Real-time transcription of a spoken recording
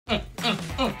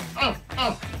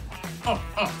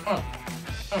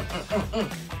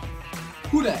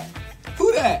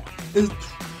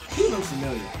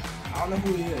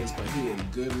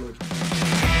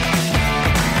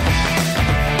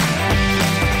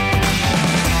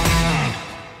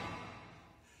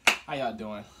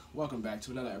doing? Welcome back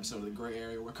to another episode of The Gray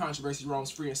Area, where controversy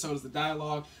roams free and so does the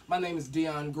dialogue. My name is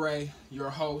Dion Gray, your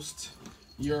host,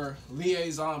 your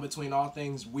liaison between all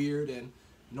things weird and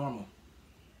normal.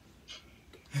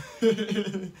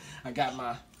 I got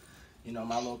my,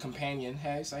 my little companion.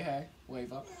 Hey, say hey,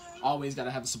 wave up. Always gotta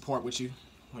have the support with you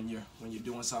when you're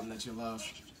doing something that you love.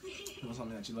 We're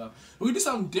gonna do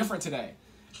something different today.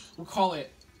 We'll call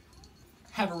it.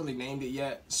 Haven't really named it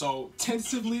yet, so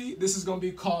tentatively this is gonna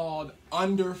be called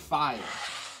Under Fire.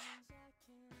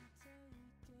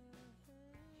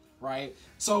 Right?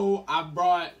 So I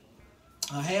brought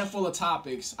a handful of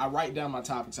topics. I write down my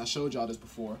topics. I showed y'all this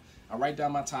before. I write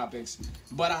down my topics,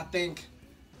 but I think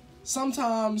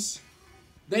sometimes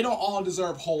they don't all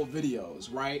deserve whole videos,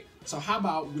 right? So how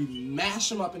about we mash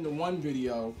them up into one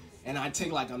video and I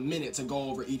take like a minute to go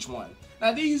over each one.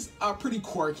 Now these are pretty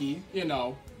quirky,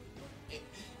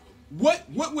 What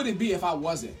would it be if I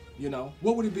wasn't,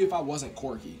 What would it be if I wasn't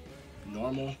quirky?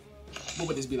 Normal? What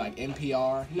would this be, like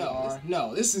NPR?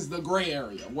 No, this is the gray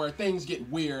area where things get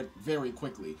weird very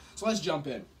quickly. So let's jump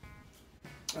in.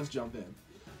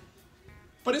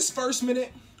 For this first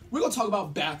minute, we're going to talk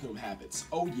about bathroom habits.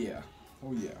 Oh yeah.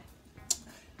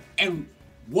 And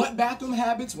what bathroom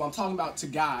habits? Well, I'm talking about to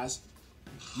guys,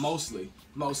 mostly.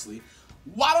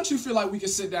 Why don't you feel like we can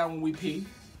sit down when we pee?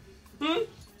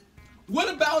 What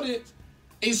about it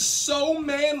is so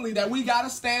manly that we gotta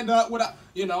stand up without,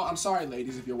 I'm sorry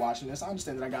ladies if you're watching this. I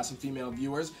understand that I got some female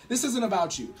viewers. This isn't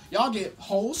about you. Y'all get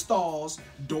whole stalls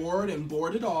doored and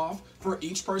boarded off for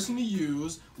each person to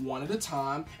use one at a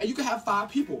time, and you can have 5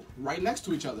 people right next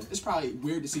to each other. It's probably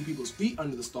weird to see people's feet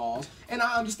under the stalls, and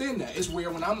I understand that. It's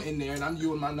weird when I'm in there and I'm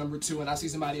you and my number 2 and I see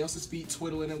somebody else's feet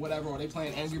twiddling and whatever, or they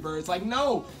playing Angry Birds. Like,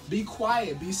 no, be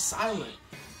quiet, be silent.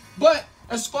 But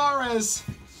as far as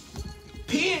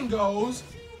peeing goes,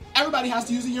 everybody has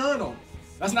to use a urinal.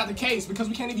 That's not the case because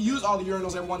we can't even use all the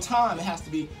urinals at one time. It has to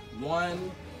be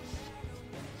one.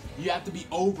 You have to be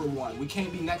over one. We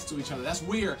can't be next to each other. That's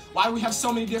weird. Why do we have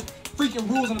so many different freaking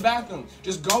rules in the bathroom?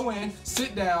 Just go in,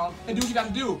 sit down, and do what you got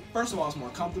to do. First of all, it's more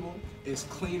comfortable, it's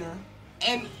cleaner,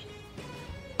 and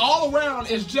all around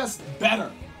it's just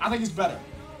better. I think it's better.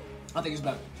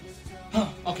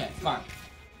 Okay, fine.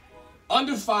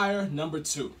 Under Fire number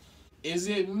 2. Is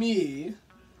it me,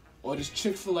 or does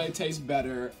Chick-fil-A taste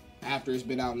better after it's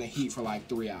been out in the heat for like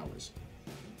 3 hours?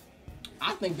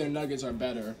 I think their nuggets are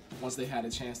better once they had a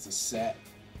chance to set.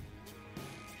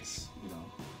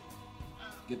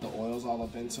 Get the oils all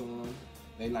up into them.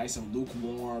 They nice and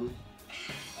lukewarm,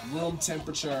 room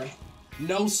temperature,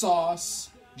 no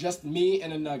sauce, just me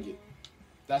and a nugget.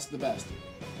 That's the best.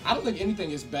 I don't think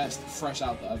anything is best fresh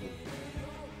out the oven.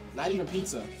 Not even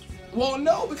pizza. Well,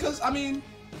 no, because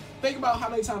think about how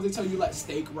many times they tell you let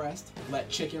steak rest, let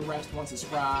chicken rest once it's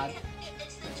fried.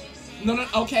 No,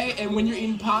 okay, and when you're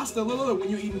eating pasta,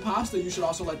 you should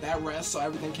also let that rest so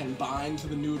everything can bind to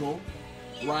the noodle,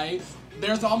 right?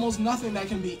 There's almost nothing that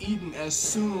can be eaten as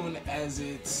soon as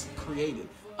it's created,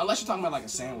 unless you're talking about like a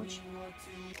sandwich.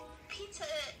 Pizza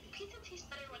tastes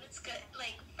better when it's good,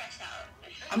 like fresh out.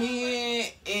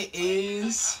 It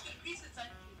is.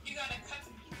 You gotta cut the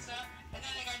pizza, and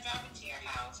then they gotta drop it to your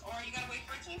house, or you gotta wait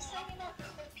for it to install about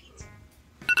cold pizza.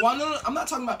 Well, no, I'm not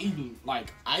talking about eating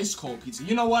like ice cold pizza.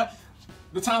 You know what?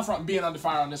 The time for being under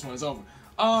fire on this one is over.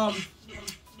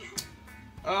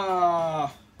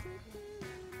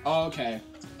 Okay.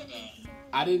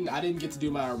 I didn't get to do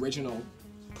my original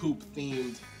poop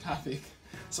themed topic,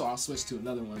 so I'll switch to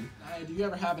another one. Hey, do you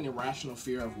ever have an irrational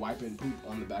fear of wiping poop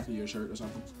on the back of your shirt or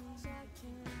something?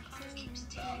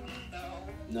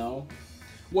 No.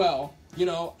 Well,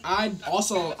 I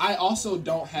also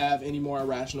don't have any more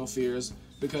irrational fears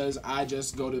because I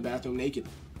just go to the bathroom naked.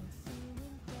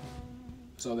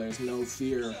 So there's no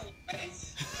fear.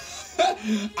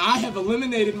 I have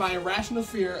eliminated my irrational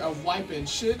fear of wiping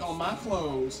shit on my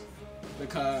clothes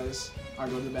because I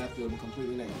go to the bathroom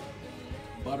completely naked.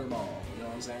 Butterball, you know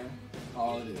what I'm saying?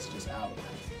 All it is, just out.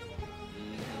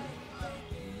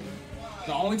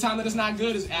 The only time that it's not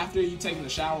good is after you've taken a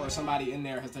shower or somebody in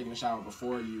there has taken a shower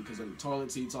before you, because the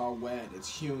toilet seat's all wet, it's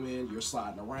humid, you're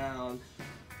sliding around.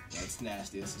 That's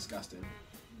nasty, it's disgusting.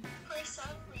 For some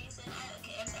reason,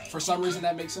 I'm sorry. For some reason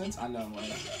that makes sense? I know,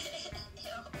 right?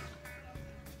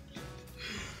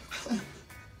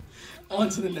 On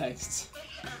to the next.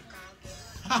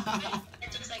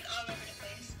 It's just like all over the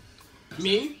place.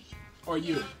 Me or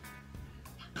you?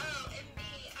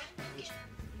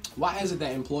 Why is it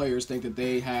that employers think that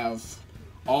they have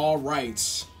all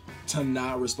rights to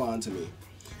not respond to me?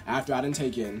 After I didn't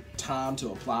take in time to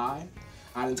apply,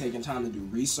 I didn't take in time to do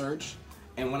research,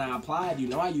 And when I applied, you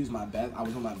know, I used my best. I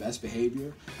was on my best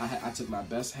behavior. I took my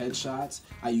best headshots.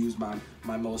 I used my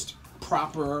most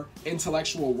proper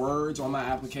intellectual words on my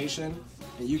application.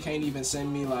 And you can't even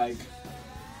send me like,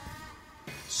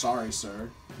 sorry,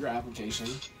 sir, your application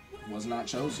was not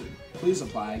chosen. Please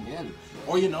apply again.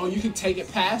 Or, you know, you can take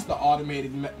it past the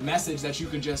automated message that you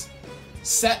could just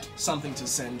set something to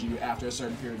send you after a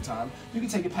certain period of time. You can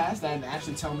take it past that and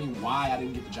actually tell me why I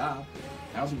didn't get the job.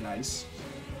 That would be nice.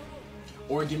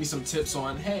 Or give me some tips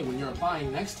on, hey, when you're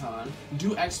applying next time,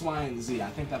 do X, Y, and Z. I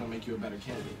think that'll make you a better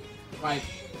candidate. Like,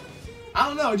 I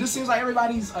don't know. It just seems like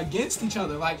everybody's against each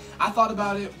other. Like, I thought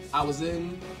about it. I was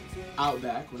in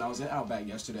Outback. When I was in Outback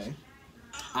yesterday,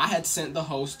 I had sent the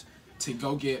host to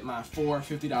go get my 4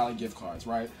 $50 gift cards,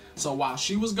 right? So while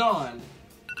she was gone,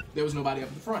 there was nobody up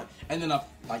at the front. And then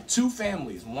like 2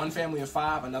 families, one family of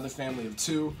 5, another family of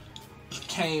 2,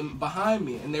 came behind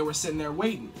me, and they were sitting there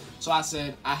waiting. So I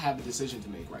said, I have a decision to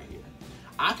make right here.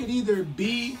 I could either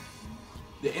be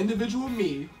the individual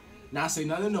me, not say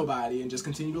nothing to nobody, and just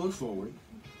continue to look forward,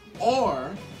 or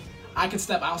I could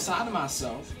step outside of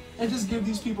myself and just give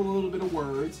these people a little bit of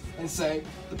words and say,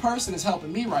 the person is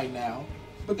helping me right now,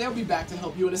 but they'll be back to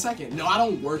help you in a second. No, I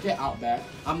don't work at Outback.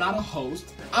 I'm not a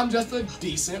host. I'm just a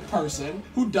decent person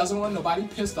who doesn't want nobody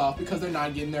pissed off because they're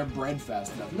not getting their bread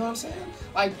fast enough. You know what I'm saying?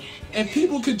 Like, if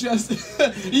people could just,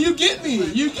 you get me.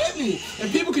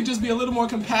 If people could just be a little more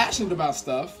compassionate about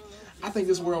stuff, I think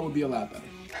this world would be a lot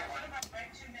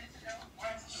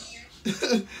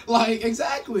better. Like,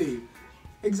 exactly.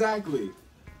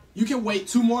 You can wait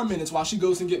 2 more minutes while she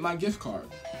goes and get my gift card.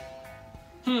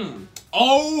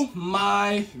 Oh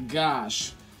my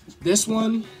gosh. This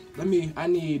one, I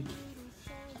need,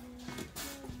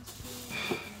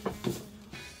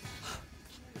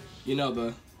 you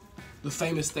know, the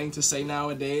famous thing to say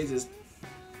nowadays is,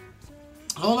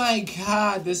 oh my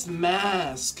God, this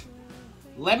mask.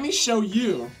 Let me show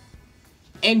you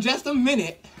in just a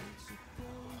minute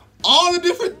all the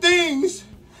different things.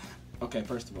 Okay,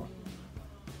 first of all,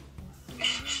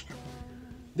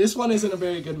 this one isn't a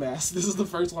very good mask. This is the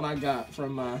first one I got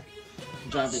from my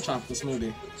Drive It Tropical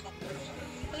Smoothie.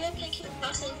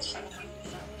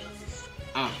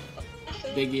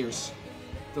 Big ears.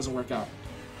 Doesn't work out.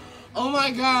 Oh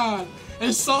my God,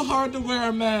 it's so hard to wear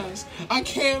a mask. I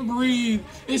can't breathe.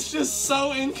 It's just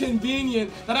so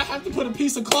inconvenient that I have to put a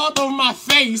piece of cloth over my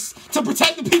face to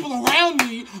protect the people around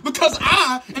me because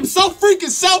I am so freaking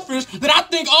selfish that I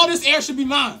think all this air should be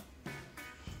mine.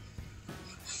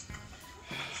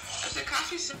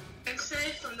 Kakashi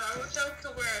Sensei from Naruto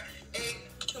could wear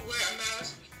a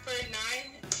mask for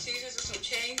 9 seasons or some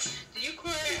change. Do you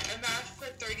wear a mask for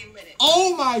 30 minutes?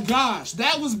 Oh my gosh,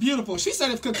 that was beautiful. She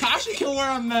said if Kakashi can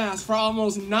wear a mask for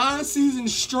almost 9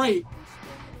 seasons straight.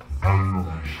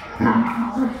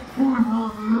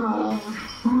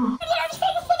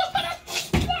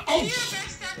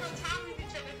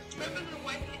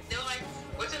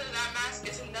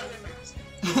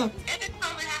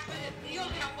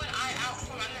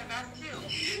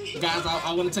 Guys,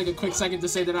 I want to take a quick second to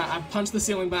say that I punched the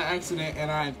ceiling by accident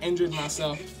and I've injured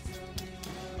myself.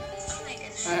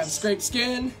 I have scraped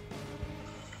skin.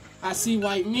 I see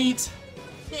white meat.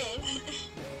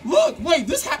 Look, wait,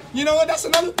 you know what? That's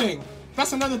another thing.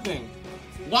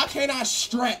 Why can't I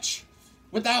stretch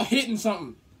without hitting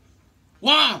something?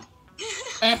 Why?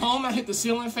 At home, I hit the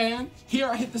ceiling fan. Here,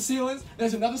 I hit the ceilings.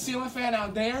 There's another ceiling fan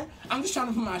out there. I'm just trying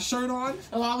to put my shirt on,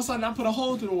 and all of a sudden, I put a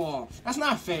hole through the wall. That's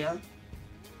not fair.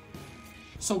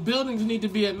 So buildings need to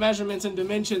be at measurements and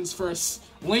dimensions for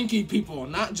lanky people,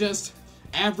 not just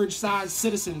average-sized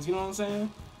citizens. You know what I'm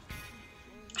saying?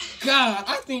 God,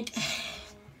 I think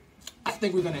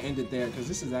we're gonna end it there because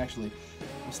this is actually,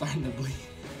 I'm starting to bleed.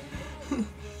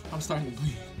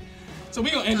 So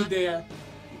we're gonna end it there.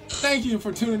 Thank you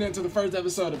for tuning in to the first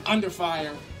episode of Under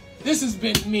Fire. This has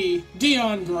been me,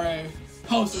 Dion Gray,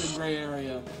 host of the Gray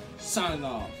Area, signing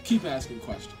off. Keep asking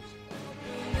questions.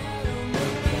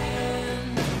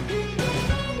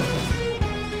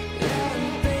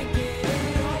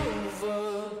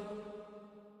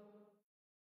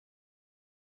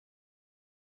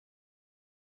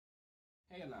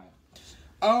 Hey,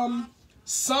 Anaya.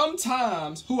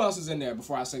 Sometimes, who else is in there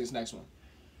before I say this next one?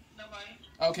 Nobody.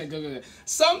 Okay, good.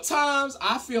 Sometimes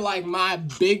I feel like my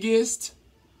biggest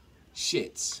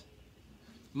shits,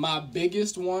 my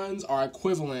biggest ones are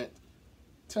equivalent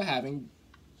to having,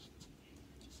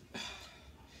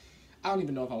 I don't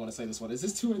even know if I want to say this one. Is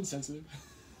this too insensitive?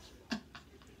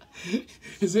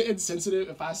 Is it insensitive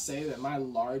if I say that my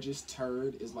largest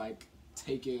turd is like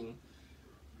taking,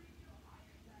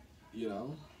 you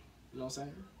know what I'm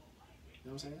saying?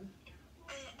 You know what I'm saying?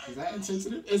 Is that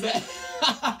insensitive? Is that?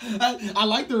 I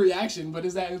like the reaction, but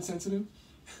is that insensitive?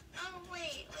 Oh,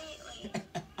 wait.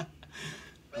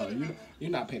 Oh,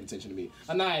 you're not paying attention to me.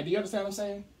 Anaya, do you understand what I'm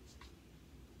saying?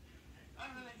 I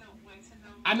really don't want to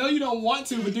know. I know you don't want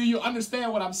to, but do you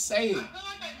understand what I'm saying? I feel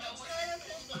like I know what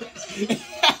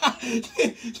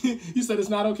You said it's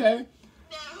not okay?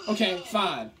 No. Okay,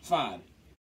 fine.